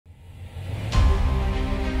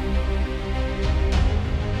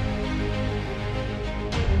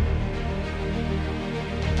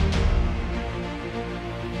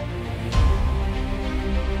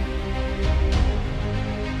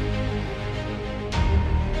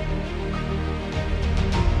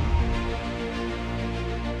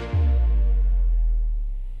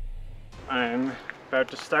about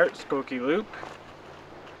to start Skoki Loop.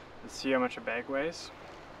 Let's see how much a bag weighs.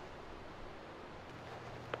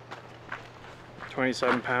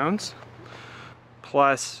 27 pounds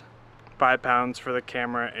plus 5 pounds for the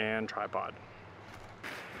camera and tripod.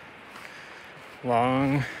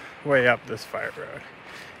 Long way up this fire road.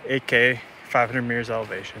 8K, 500 meters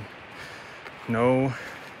elevation. No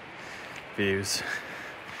views.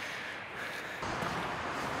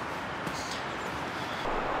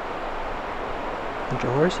 Bunch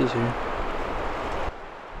of horses here.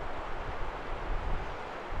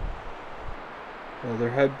 Well, there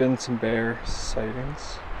have been some bear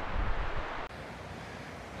sightings.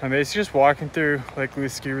 I'm basically just walking through Lake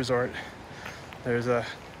Louise Ski Resort. There's a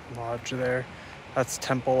lodge there. That's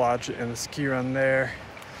Temple Lodge and the ski run there.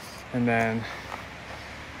 And then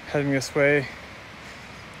heading this way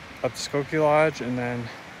up to Skoki Lodge, and then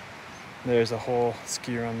there's a whole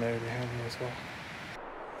ski run there behind me as well.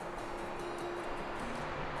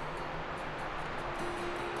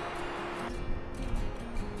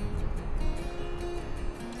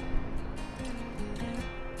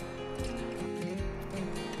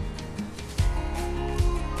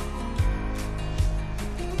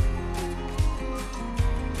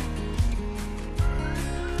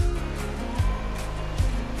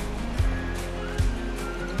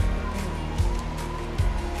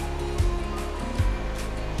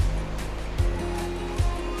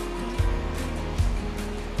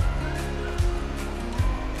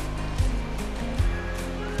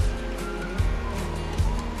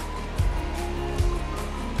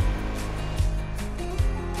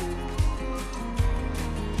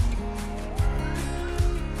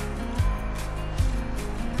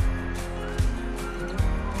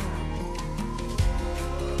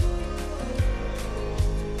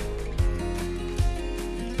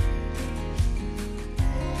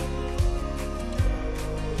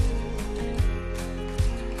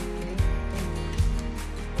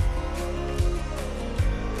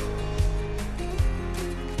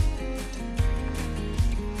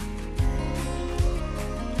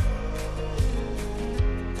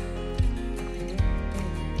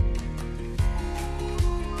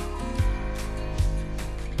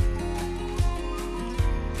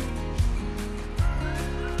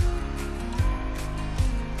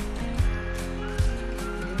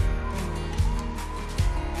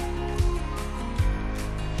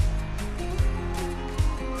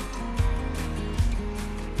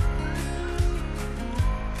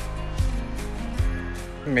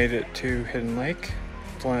 Made it to Hidden Lake.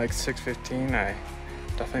 It's only like 6:15. I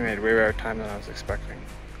definitely made way better time than I was expecting.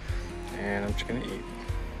 And I'm just gonna eat.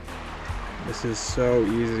 This is so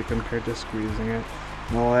easy compared to squeezing it.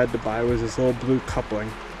 And all I had to buy was this little blue coupling.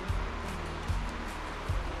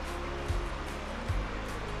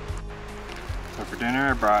 So for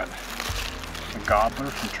dinner I brought a gobbler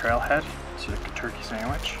from Trailhead. It's like a turkey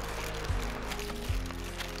sandwich.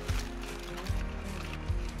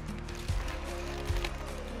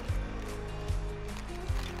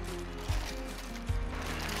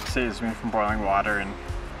 Saves me from boiling water, and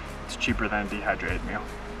it's cheaper than a dehydrated meal.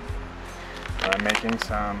 I'm making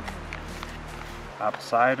some apple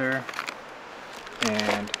cider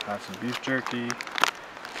and some beef jerky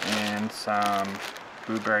and some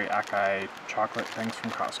blueberry acai chocolate things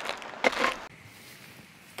from Costco.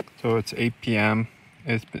 So it's 8 p.m.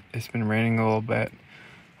 It's been raining a little bit.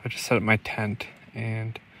 I just set up my tent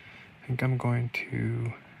and I think I'm going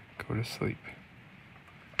to go to sleep.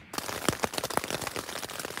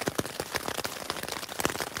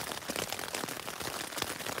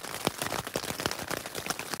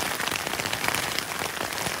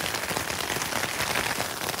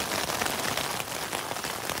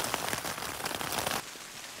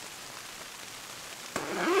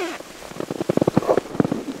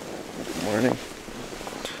 Morning.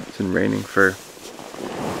 It's been raining for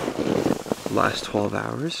the last 12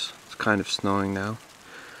 hours. It's kind of snowing now.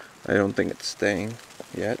 I don't think it's staying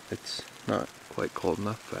yet. It's not quite cold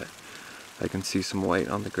enough, but I can see some white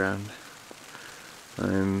on the ground.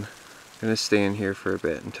 I'm gonna stay in here for a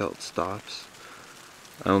bit until it stops.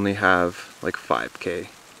 I only have like 5K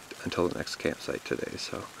until the next campsite today,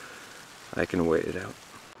 so I can wait it out.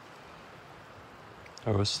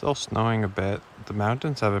 It was still snowing a bit. The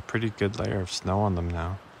mountains have a pretty good layer of snow on them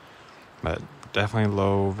now, but definitely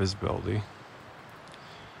low visibility.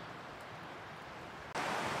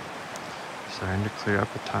 Starting to clear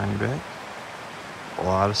up a tiny bit. A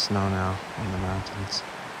lot of snow now in the mountains.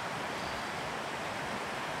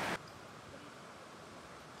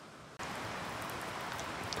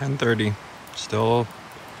 (10:30), still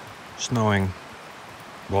snowing.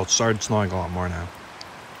 Well, it started snowing a lot more now.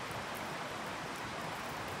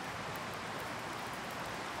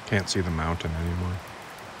 Can't see the mountain anymore.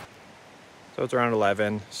 So it's around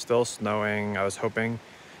 11, still snowing. I was hoping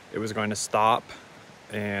it was going to stop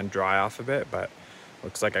and dry off a bit, but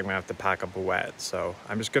looks like I'm gonna have to pack up wet. So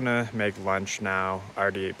I'm just gonna make lunch now. I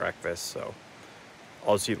already ate breakfast, so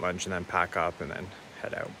I'll just eat lunch and then pack up and then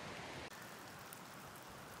head out.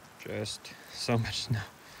 Just so much snow.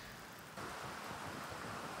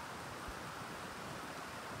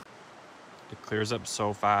 It clears up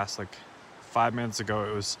so fast. Like 5 minutes ago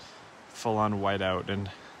it was full on whiteout,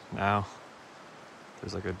 and now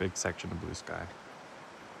there's like a big section of blue sky.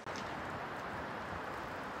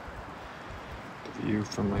 The view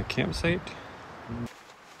from my campsite.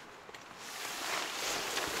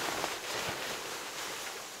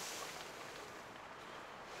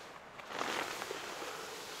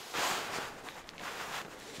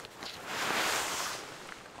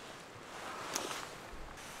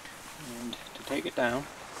 And to take it down,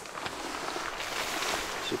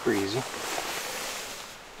 super easy.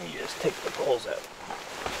 You just take the poles out.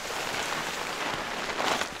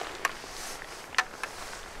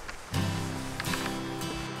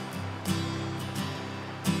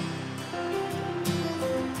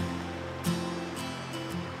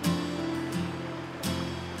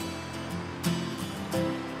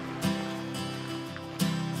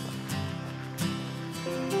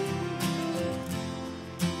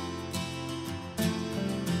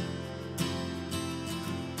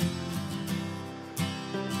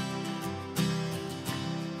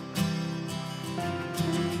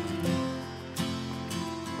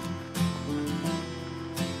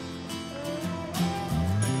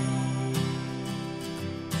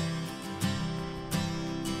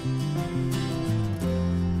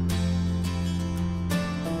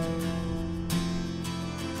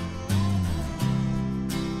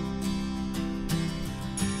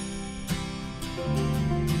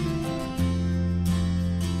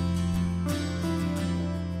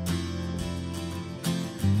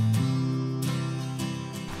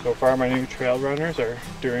 So far my new trail runners are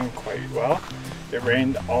doing quite well. It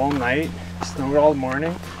rained all night, snowed all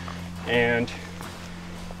morning, and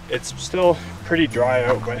it's still pretty dry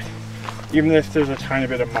out, but even if there's a tiny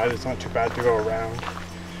bit of mud, it's not too bad to go around.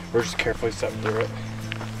 We're just carefully stepping through it.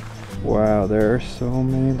 Wow, there are so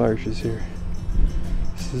many larches here.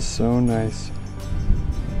 This is so nice.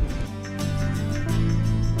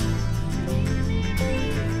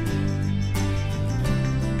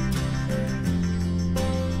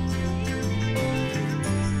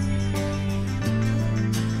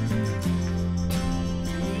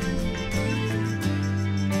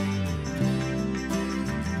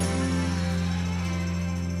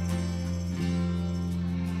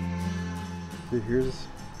 Here's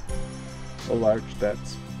a larch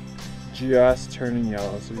that's just turning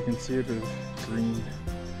yellow, so you can see a bit of green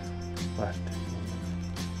left.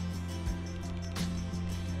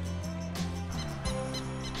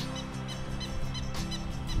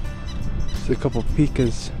 There's a couple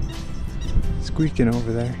pikas squeaking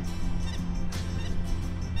over there.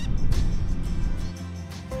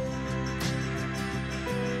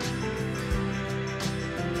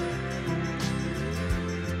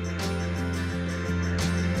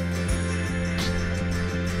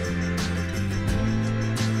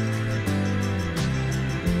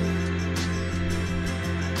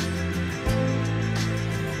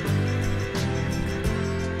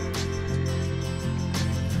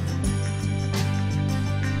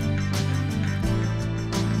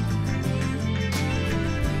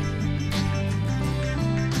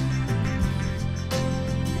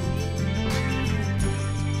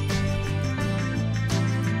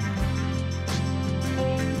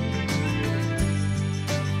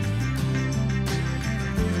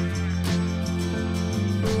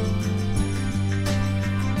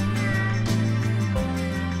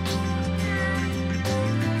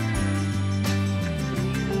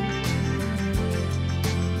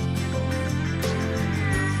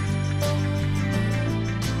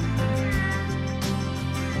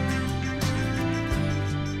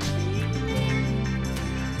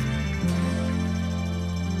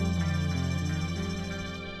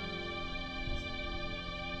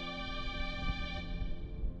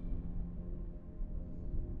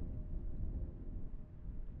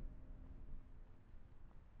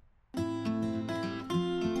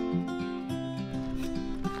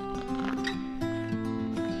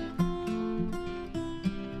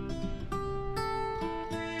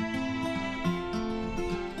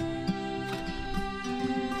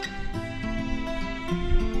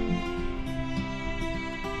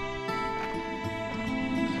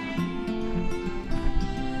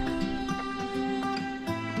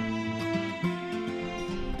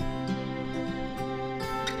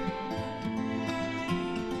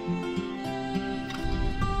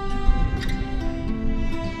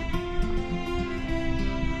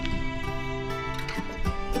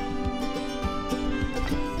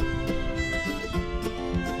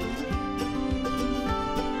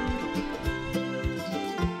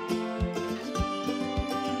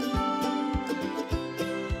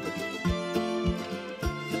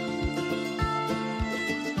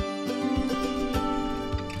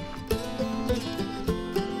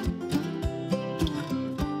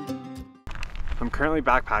 currently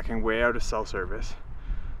backpacking way out of cell service,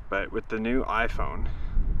 but with the new iPhone,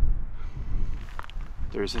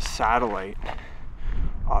 there's a satellite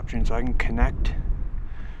option so I can connect.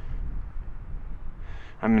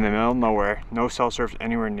 I'm in the middle of nowhere, no cell service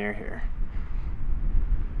anywhere near here.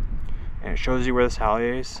 And it shows you where the satellite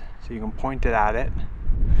is, so you can point it at it.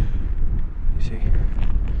 You see?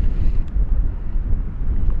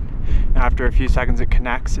 After a few seconds it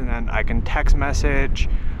connects, and then I can text message,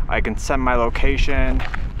 I can send my location,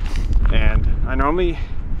 and I normally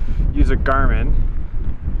use a Garmin.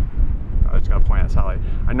 I just gotta point at satellite.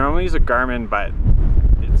 I normally use a Garmin, but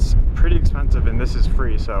it's pretty expensive and this is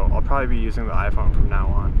free, so I'll probably be using the iPhone from now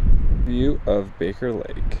on. View of Baker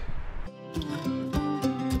Lake.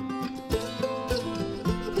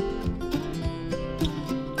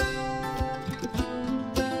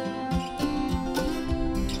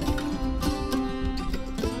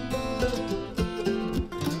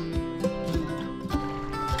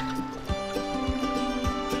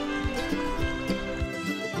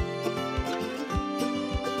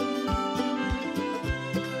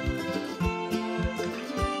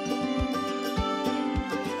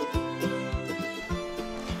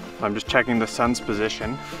 I'm just checking the sun's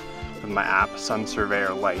position with my app, Sun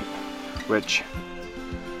Surveyor Lite, which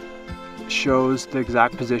shows the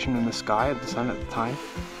exact position in the sky of the sun at the time.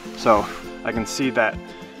 So I can see that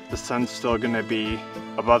the sun's still gonna be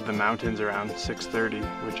above the mountains around 6:30,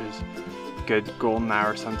 which is good golden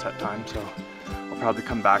hour sunset time. So I'll probably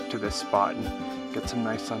come back to this spot and get some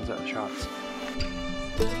nice sunset shots.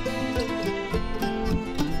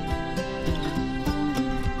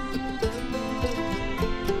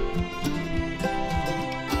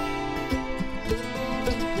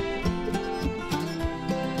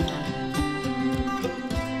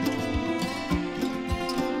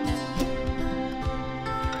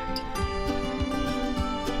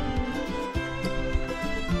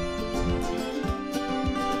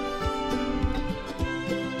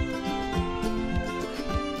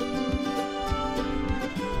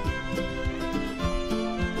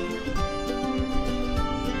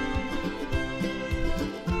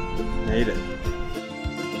 Made it.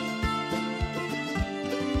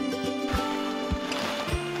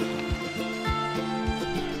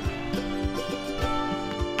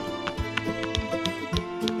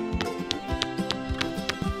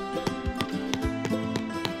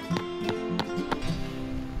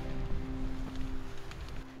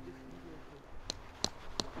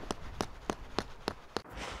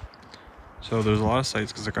 So there's a lot of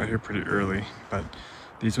sites because I got here pretty early, but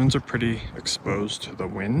these ones are pretty exposed to the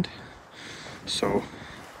wind. So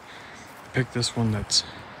I picked this one that's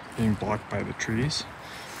being blocked by the trees,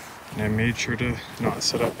 and I made sure to not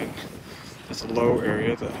set up in this low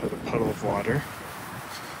area that had a puddle of water.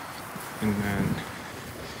 And then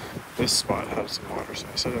this spot has some water, so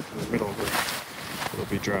I set up in the middle where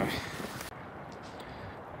it'll be dry.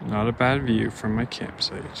 Not a bad view from my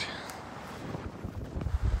campsite.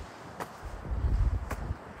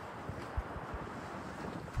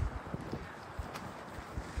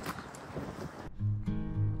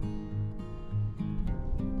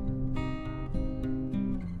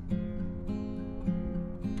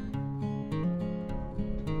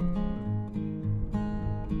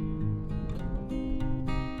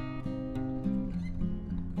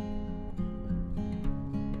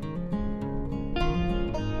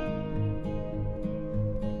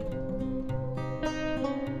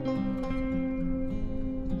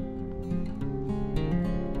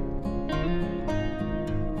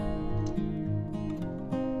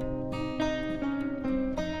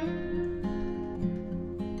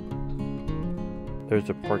 There's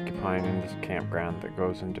a porcupine in this campground that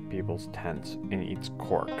goes into people's tents and eats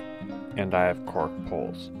cork. And I have cork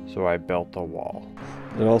poles, so I built a wall.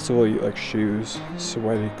 It also will eat like shoes,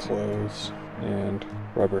 sweaty clothes, and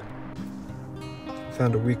rubber. I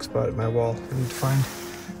found a weak spot at my wall. I need to find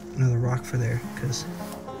another rock for there because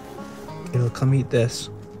it'll come eat this.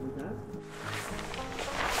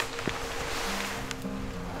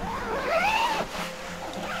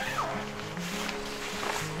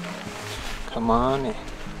 Come on in.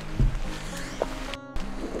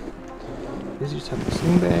 Here's your type of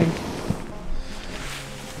sling bag.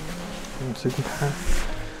 And sleeping pad.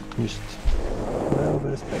 Just a little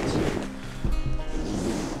bit of space.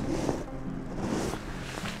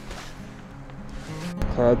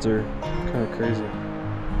 Clouds are kind of crazy.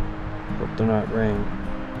 Hope they're not rain.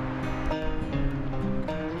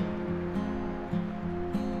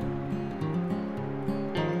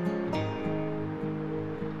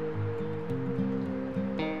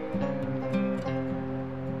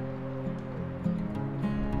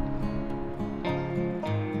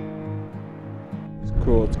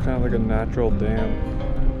 kind of like a natural dam.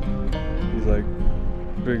 These like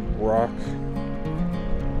big rock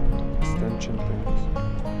extension things.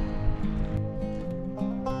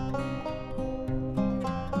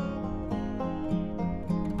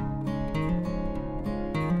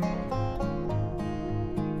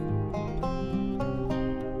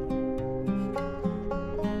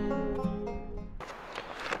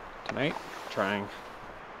 Tonight, trying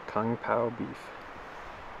Kung Pao beef.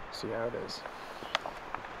 See how it is.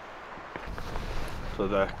 So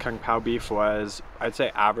the Kung Pao beef was, I'd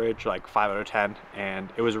say average, like 5 out of 10, and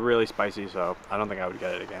it was really spicy, so I don't think I would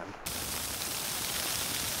get it again.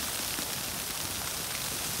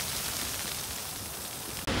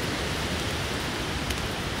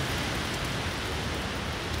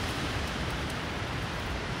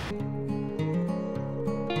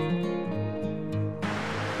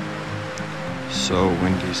 So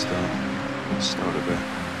windy still. It snowed a bit.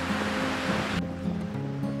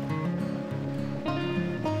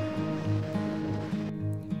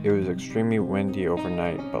 It was extremely windy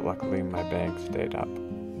overnight, but luckily my bag stayed up.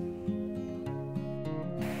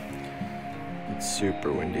 It's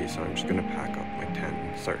super windy, so I'm just gonna pack up my tent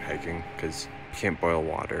and start hiking, because you can't boil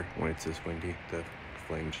water when it's this windy. The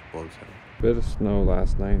flame just blows out. Bit of snow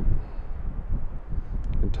last night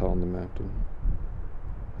until on the mountain.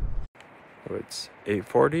 So it's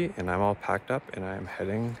 8:40 and I'm all packed up and I'm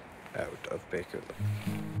heading out of Baker Lake.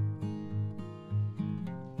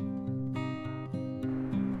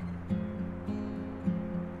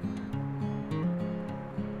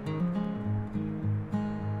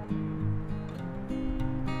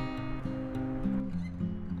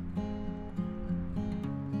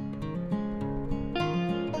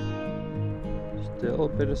 Still a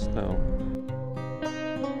bit of snow.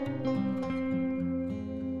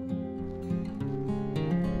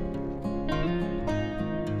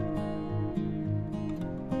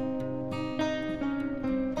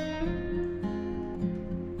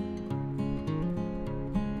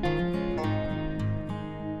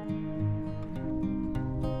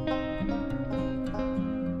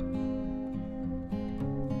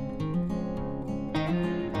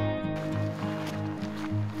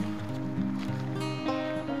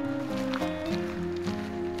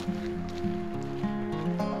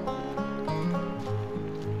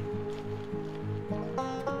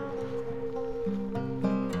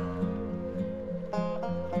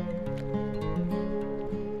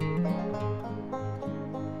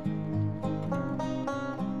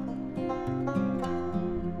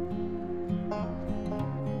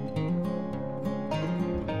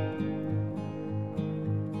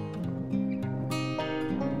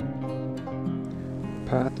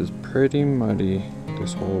 Path is pretty muddy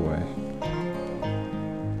this whole way.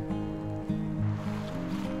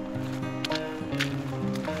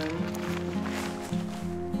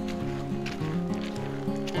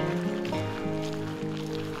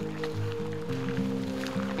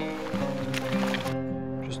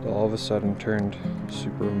 Just all of a sudden turned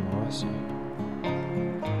super mossy.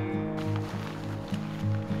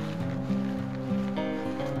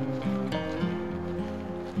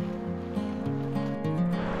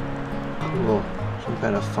 Cool. Some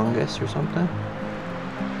kind of fungus or something?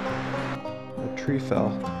 A tree fell.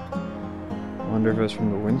 Wonder if it's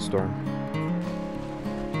from the windstorm.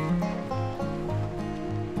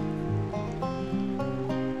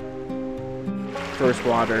 First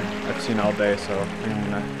water I've seen all day, so I'm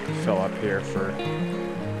gonna fill up here for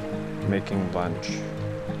making lunch.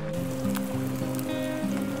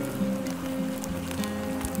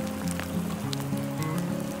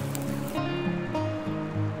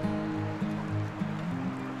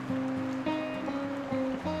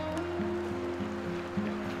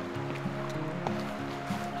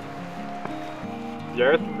 The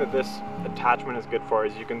other thing that this attachment is good for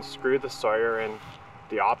is you can screw the Sawyer in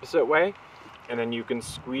the opposite way, and then you can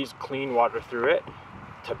squeeze clean water through it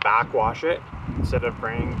to backwash it instead of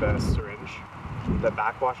bringing the syringe that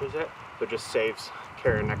backwashes it. So it just saves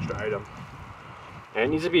carrying an extra item. And it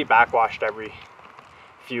needs to be backwashed every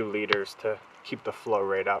few liters to keep the flow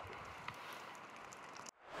rate up.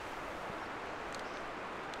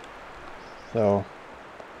 So,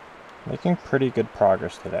 making pretty good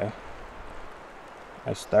progress today.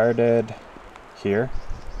 I started here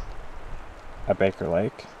at Baker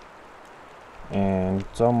Lake, and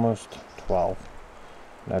it's almost 12.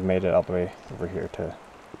 And I've made it all the way over here to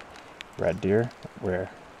Red Deer, where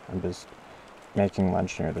I'm just making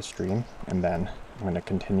lunch near the stream, and then I'm going to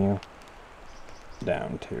continue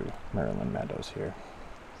down to Merlin Meadows here.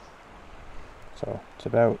 So it's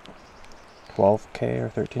about 12K or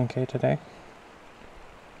 13K today,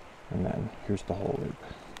 and then here's the whole loop.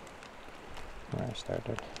 where I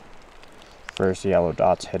started. First yellow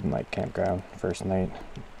dots, Hidden Lake Campground, first night.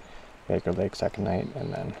 Baker Lake, second night,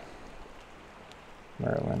 and then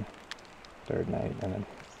Merlin, third night, and then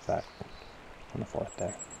back on the fourth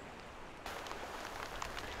day.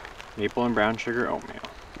 Maple and brown sugar oatmeal.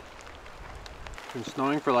 It's been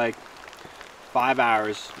snowing for like 5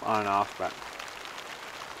 hours on and off, but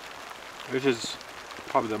this is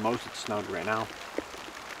probably the most it's snowed right now.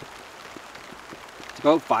 It's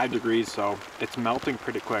about 5 degrees, so it's melting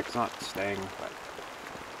pretty quick. It's not staying, but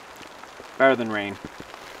better than rain.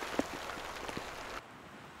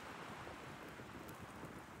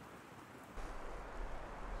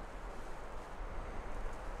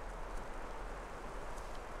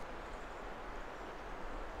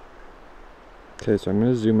 Okay, so I'm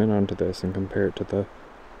going to zoom in onto this and compare it to the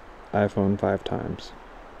iPhone 5 times.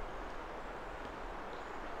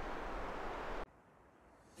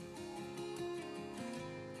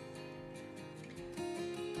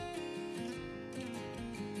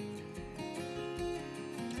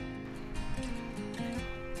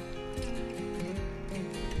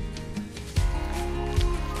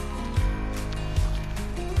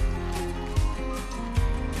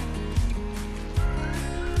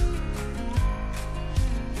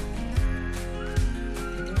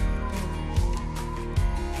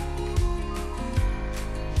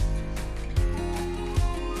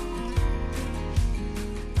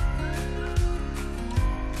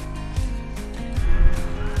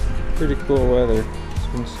 Pretty cool weather. It's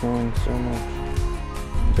been snowing so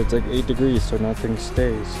much. It's like 8 degrees, so nothing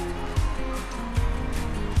stays.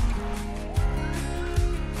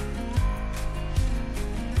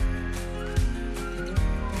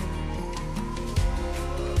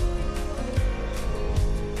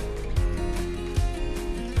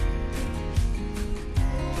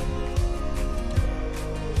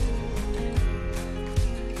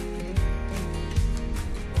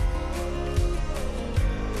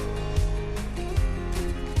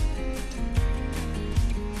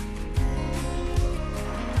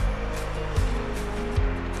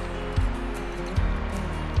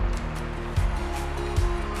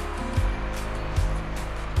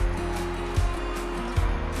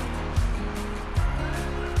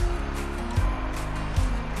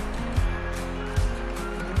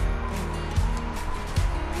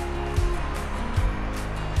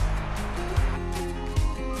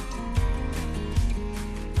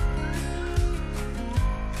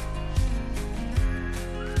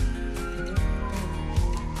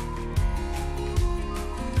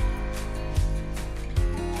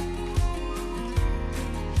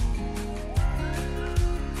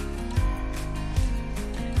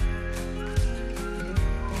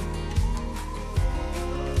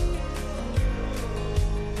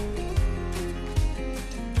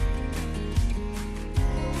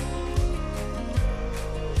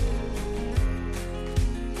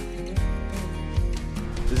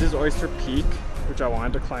 This is Oyster Peak, which I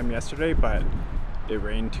wanted to climb yesterday, but it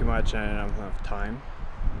rained too much and I didn't have enough time.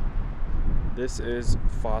 This is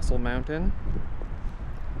Fossil Mountain,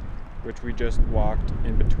 which we just walked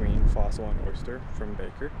in between Fossil and Oyster from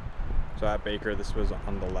Baker. So at Baker, this was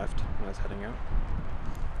on the left when I was heading out.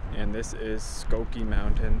 And this is Skoki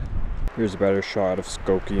Mountain. Here's a better shot of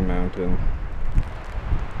Skoki Mountain.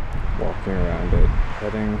 Walking around it,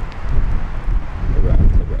 heading around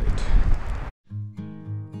to the right.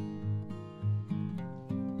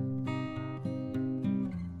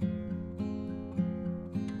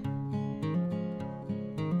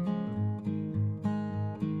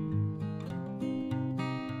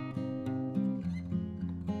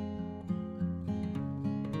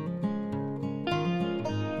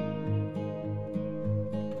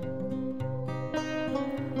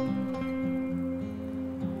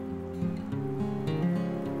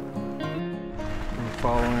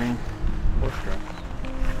 Following horse tracks.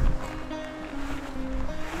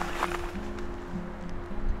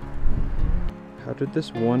 How did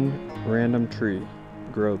this one random tree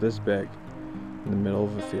grow this big in the middle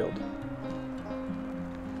of a field?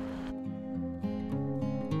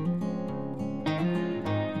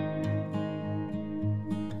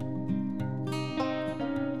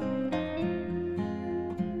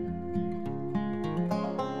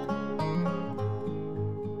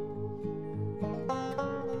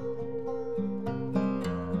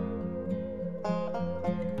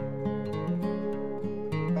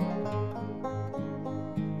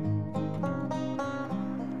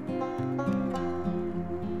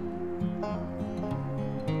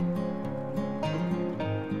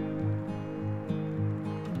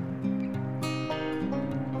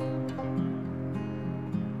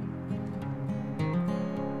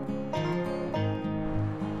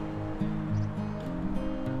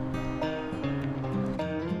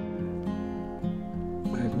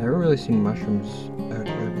 Never really seen mushrooms out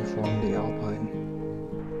here before in the Alpine.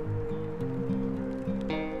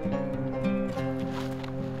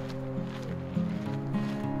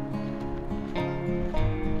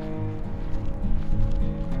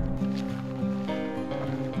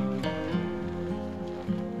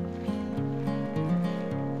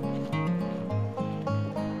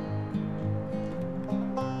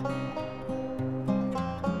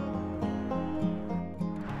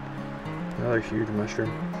 Another huge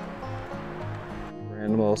mushroom.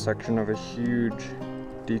 Random little section of a huge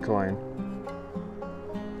decline.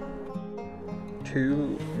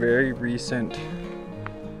 Two very recent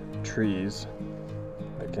trees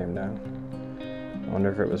that came down. I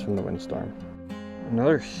wonder if it was from the windstorm.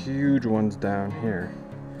 Another huge one's down here.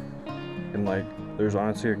 And like, there's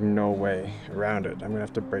honestly no way around it. I'm gonna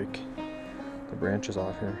have to break the branches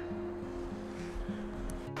off here.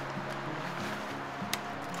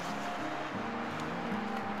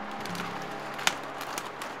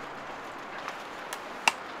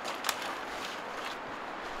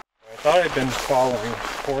 I thought I'd been following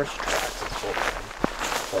horse tracks this whole time,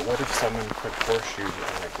 but what if someone put horseshoes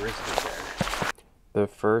on a grizzly bear? The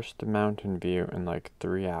first mountain view in like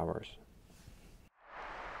 3 hours.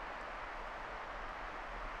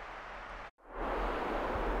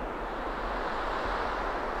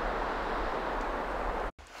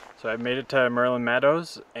 So I made it to Merlin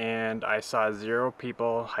Meadows and I saw 0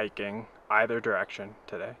 people hiking either direction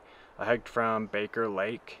today. I hiked from Baker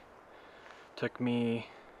Lake. Took me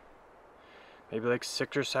maybe like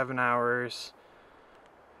 6 or 7 hours.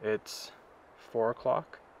 It's 4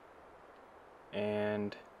 o'clock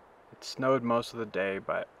and it snowed most of the day,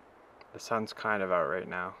 but the sun's kind of out right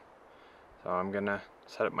now. So I'm gonna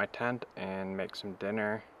set up my tent and make some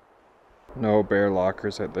dinner. No bear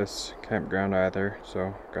lockers at this campground either,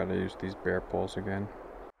 so gotta use these bear poles again.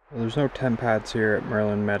 Well, there's no tent pads here at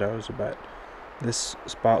Merlin Meadows, but this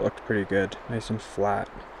spot looked pretty good, nice and flat.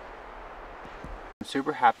 I'm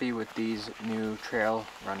super happy with these new trail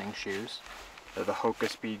running shoes. They're the Hoka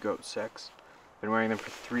Speed Goat 6. Been wearing them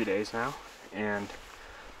for 3 days now, and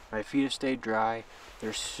my feet have stayed dry.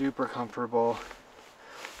 They're super comfortable.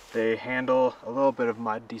 They handle a little bit of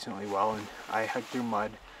mud decently well, and I hiked through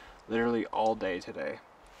mud literally all day today,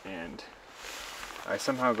 and I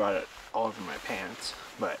somehow got it all over my pants,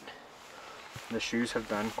 but the shoes have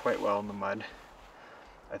done quite well in the mud.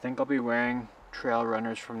 I think I'll be wearing trail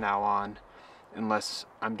runners from now on, unless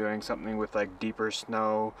I'm doing something with like deeper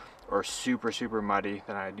snow or super muddy,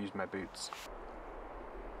 then I'd use my boots.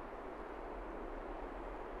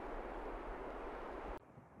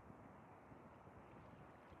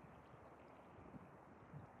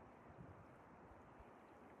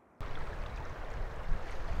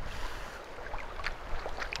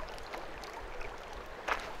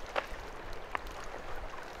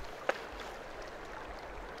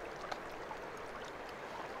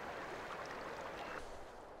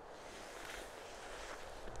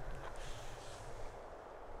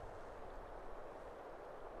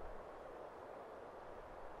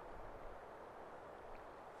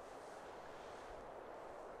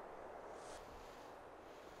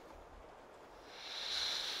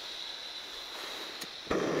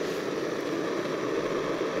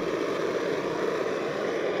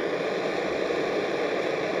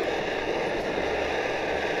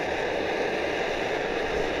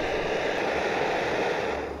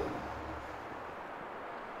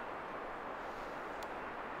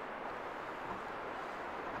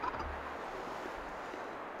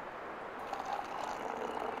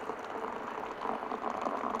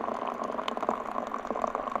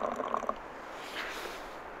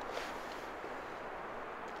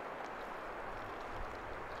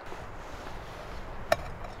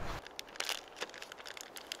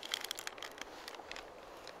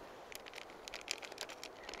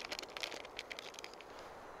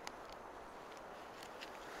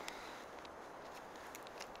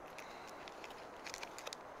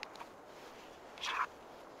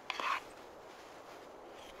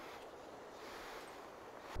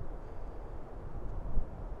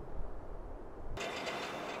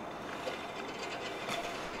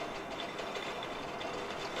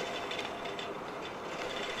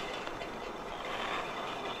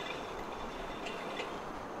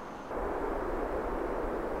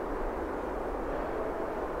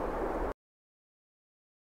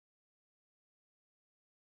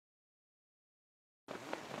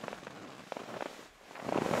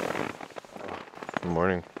 Good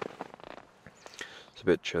morning. It's a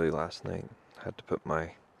bit chilly last night. I had to put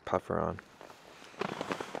my puffer on.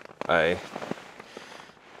 I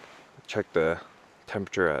checked the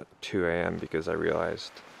temperature at 2 a.m. because I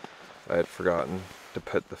realized I had forgotten to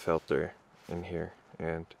put the filter in here,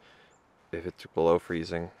 and if it's below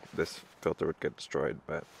freezing, this filter would get destroyed,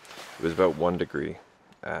 but it was about 1 degree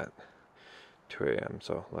at 2 a.m.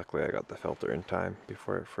 so luckily I got the filter in time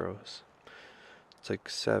before it froze. It's like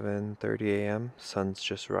 7:30 a.m. sun's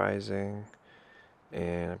just rising,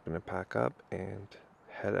 and I'm gonna pack up and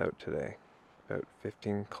head out today, about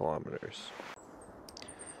 15 kilometers.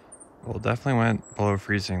 Well, it definitely went below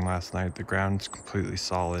freezing last night. The ground's completely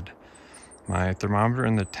solid. My thermometer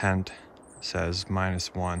in the tent says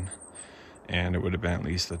 -1, and it would have been at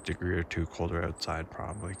least a degree or two colder outside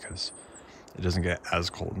probably, because it doesn't get as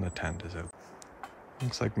cold in the tent as out.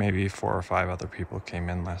 Looks like maybe 4 or 5 other people came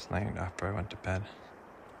in last night after I went to bed.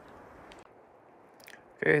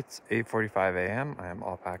 Okay, it's 8:45 a.m. I am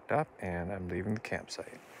all packed up and I'm leaving the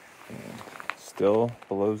campsite. And still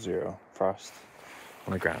below 0, frost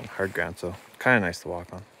on the ground, hard ground, so kind of nice to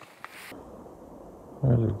walk on.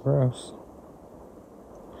 Really gross.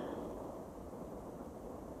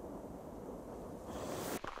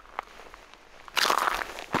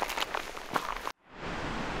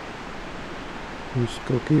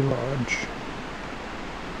 Skoki Lodge.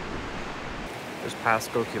 Just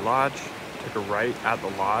past Skoki Lodge, took a right at the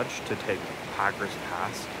lodge to take Packers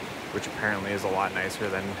Pass, which apparently is a lot nicer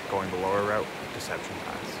than going the lower route, Deception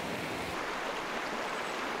Pass.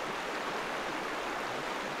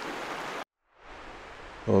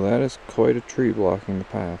 Well, that is quite a tree blocking the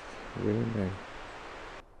path. Really big.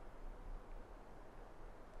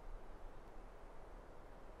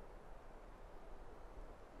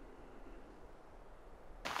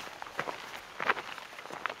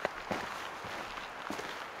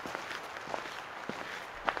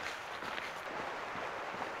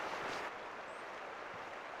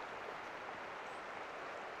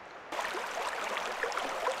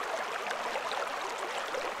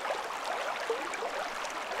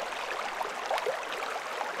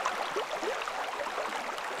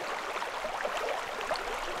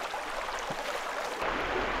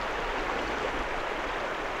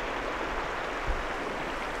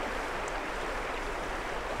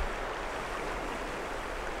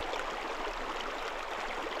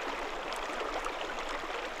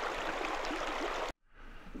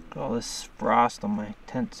 All this frost on my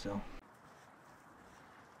tent still.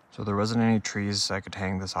 So there wasn't any trees I could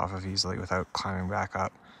hang this off of easily without climbing back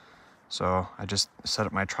up. So I just set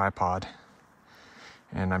up my tripod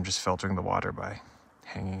and I'm just filtering the water by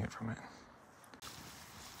hanging it from it.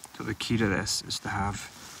 So the key to this is to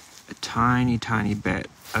have a tiny, tiny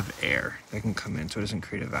bit of air that can come in so it doesn't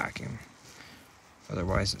create a vacuum.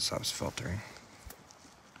 Otherwise it stops filtering.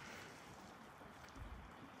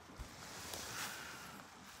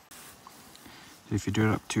 If you do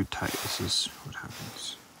it up too tight, this is what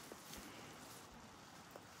happens.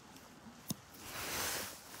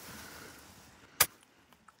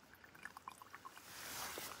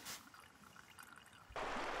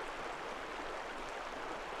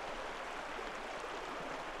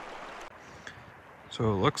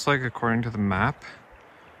 So it looks like, according to the map,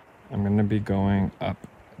 I'm going to be going up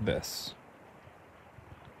this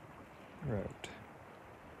route.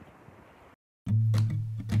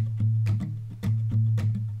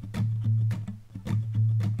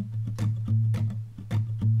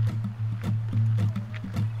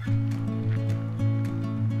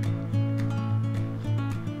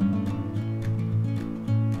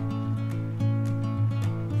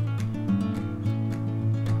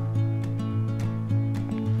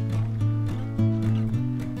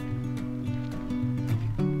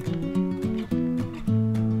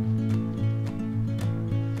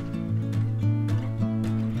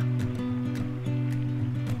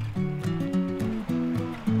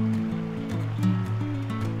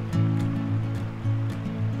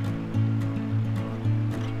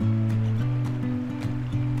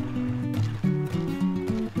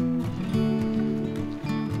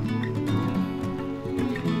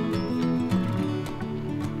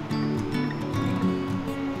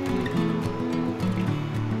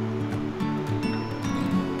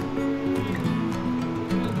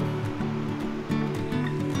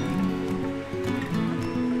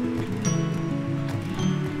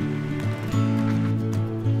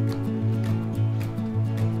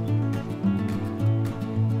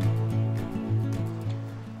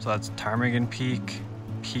 So that's Ptarmigan Peak,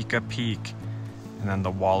 Pika Peak, and then the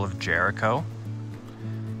Wall of Jericho.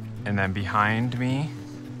 And then behind me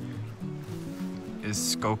is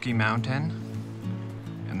Skoki Mountain,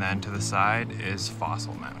 and then to the side is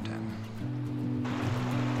Fossil Mountain.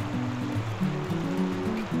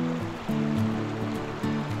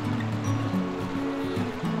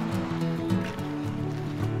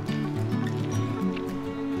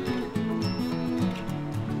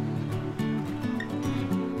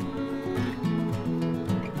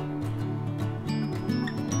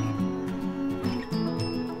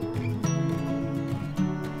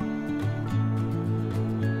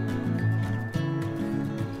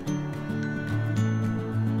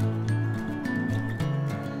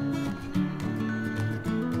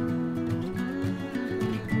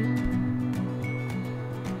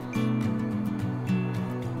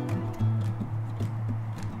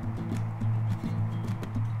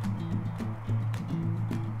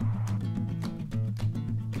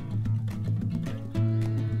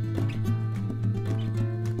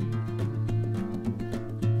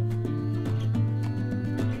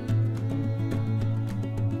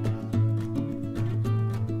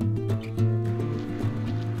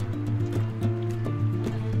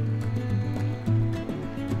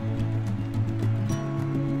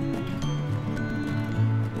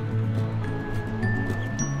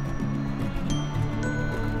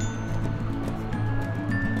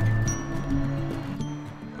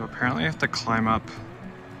 Apparently I have to climb up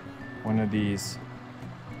one of these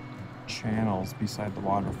channels beside the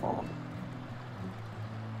waterfall.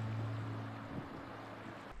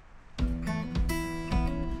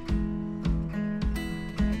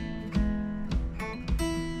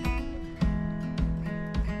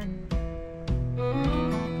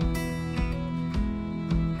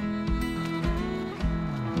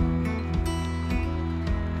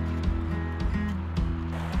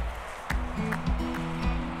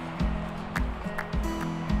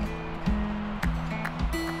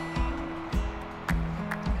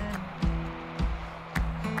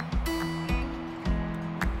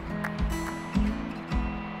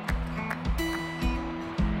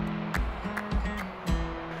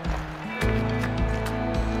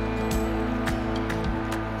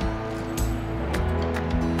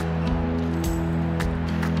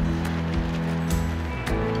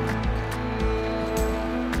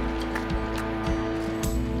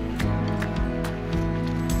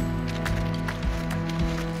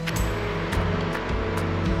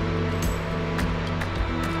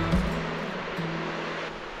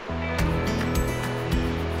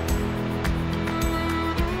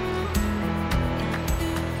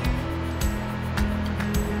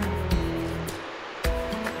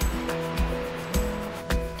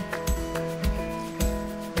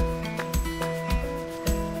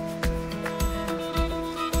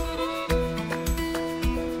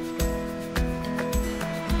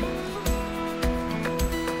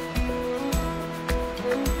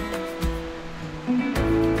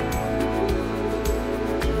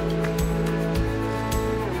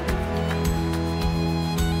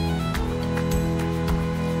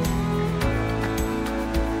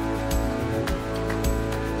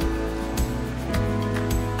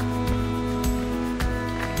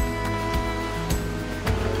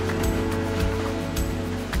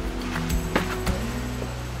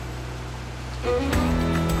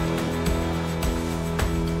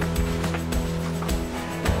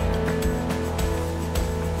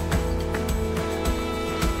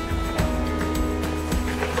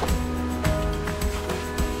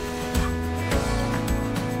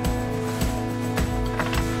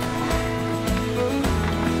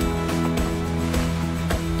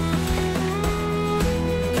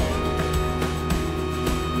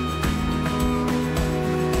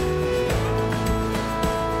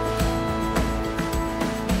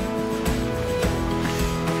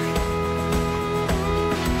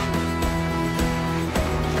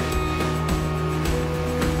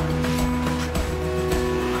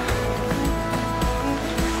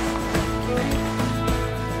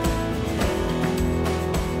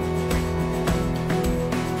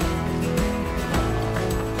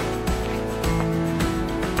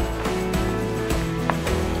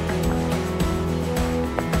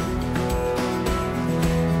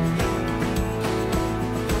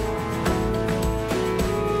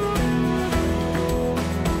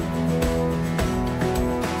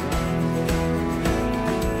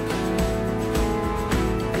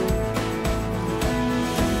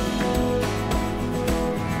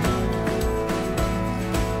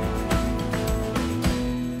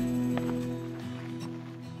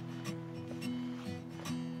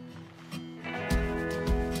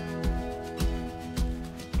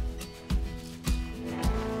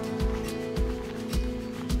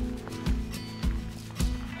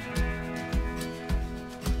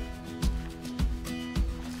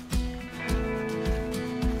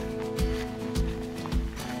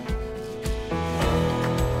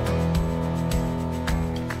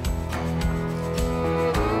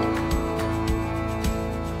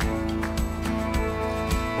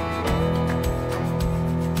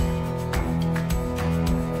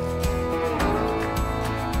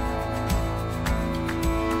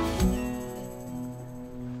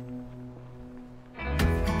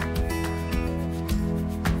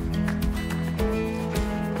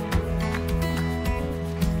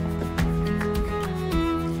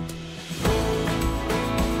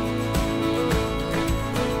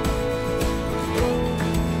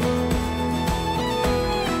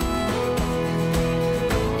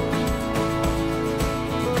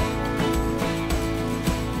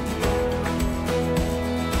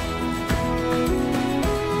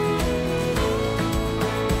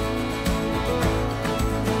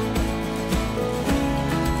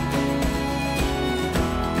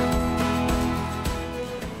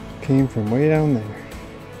 Came from way down there.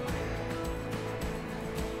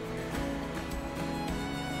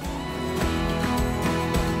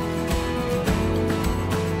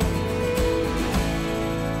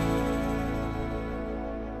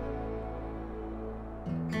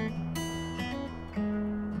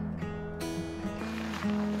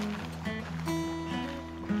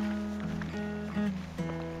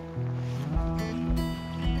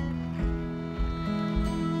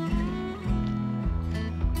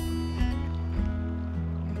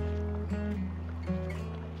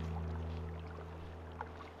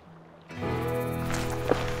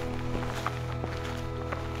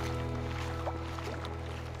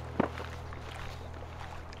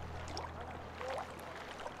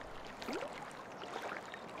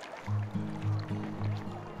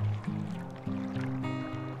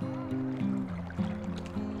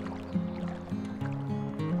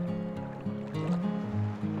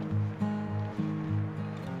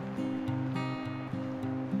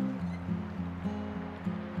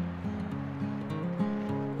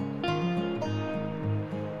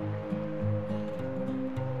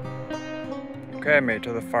 Okay, I made it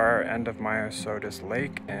to the far end of Myosotis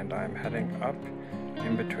Lake, and I'm heading up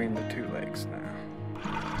in between the two lakes now.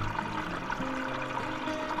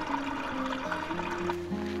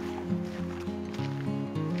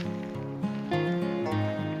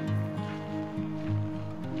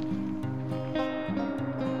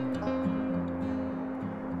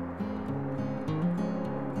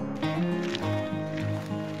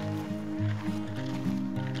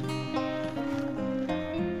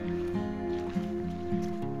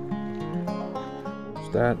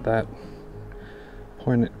 That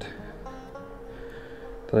point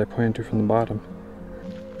that I pointed to from the bottom.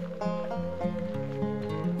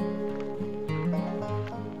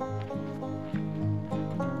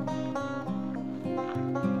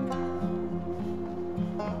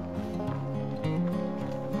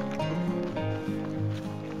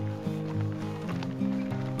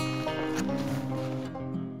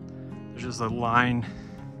 There's just a line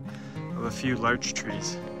of a few larch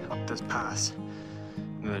trees up this pass.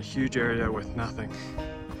 And a huge area with nothing.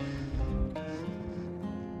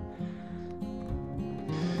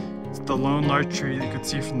 It's the lone larch tree you could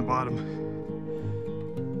see from the bottom.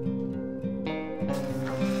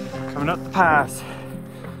 Coming up the pass,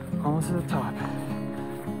 almost to the top.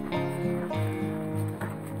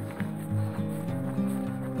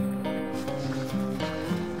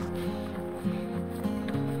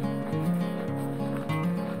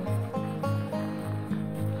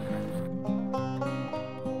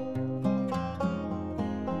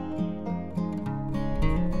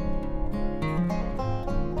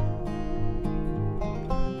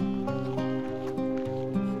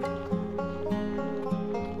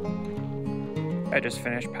 I just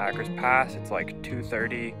finished Packers Pass. It's like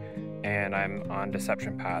 2:30 and I'm on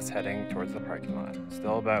Deception Pass heading towards the parking lot.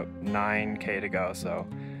 Still about 9K to go, so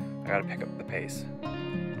I gotta pick up the pace.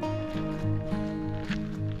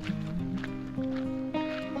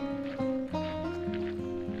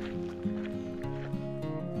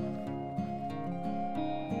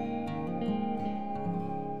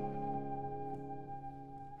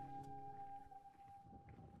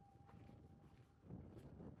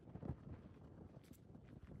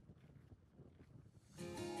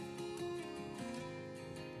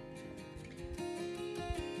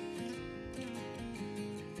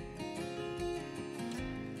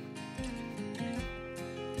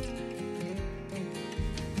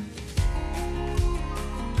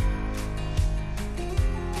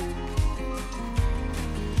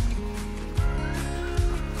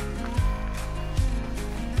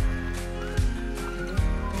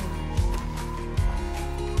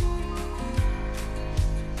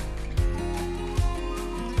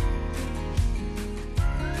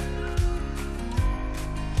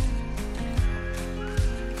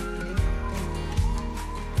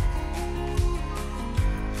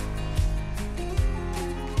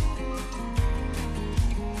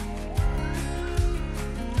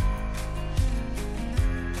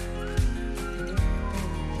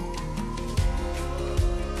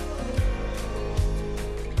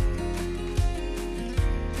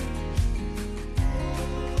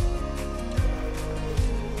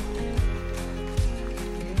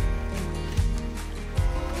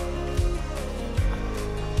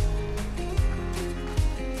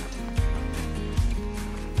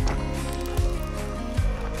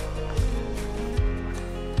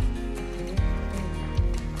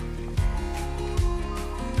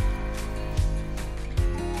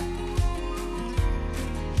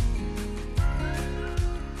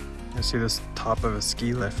 I see this top of a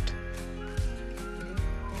ski lift.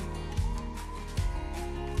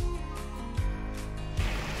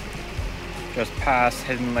 Just past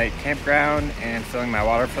Hidden Lake Campground and filling my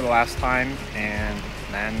water for the last time, and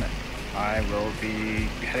then I will be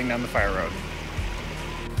heading down the fire road.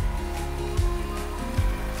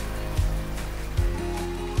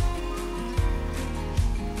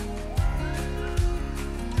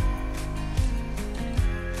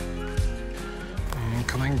 And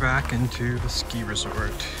coming back into the ski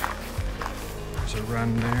resort. There's a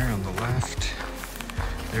run there on the left.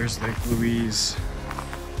 There's Lake Louise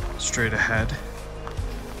straight ahead.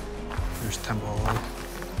 There's Temple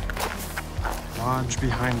Lodge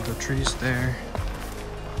behind the trees there.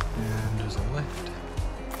 And there's a lift.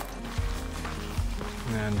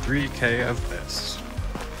 And then 3K of this.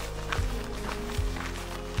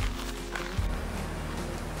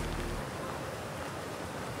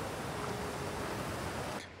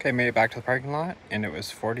 Okay, made it back to the parking lot, and it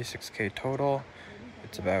was 46K total.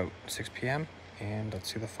 It's about 6 p.m. and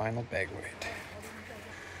let's see the final bag weight.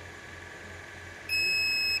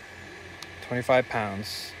 25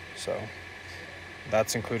 pounds, so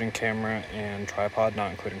that's including camera and tripod, not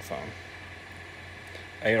including phone.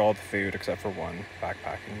 I ate all the food except for one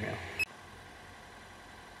backpacking meal.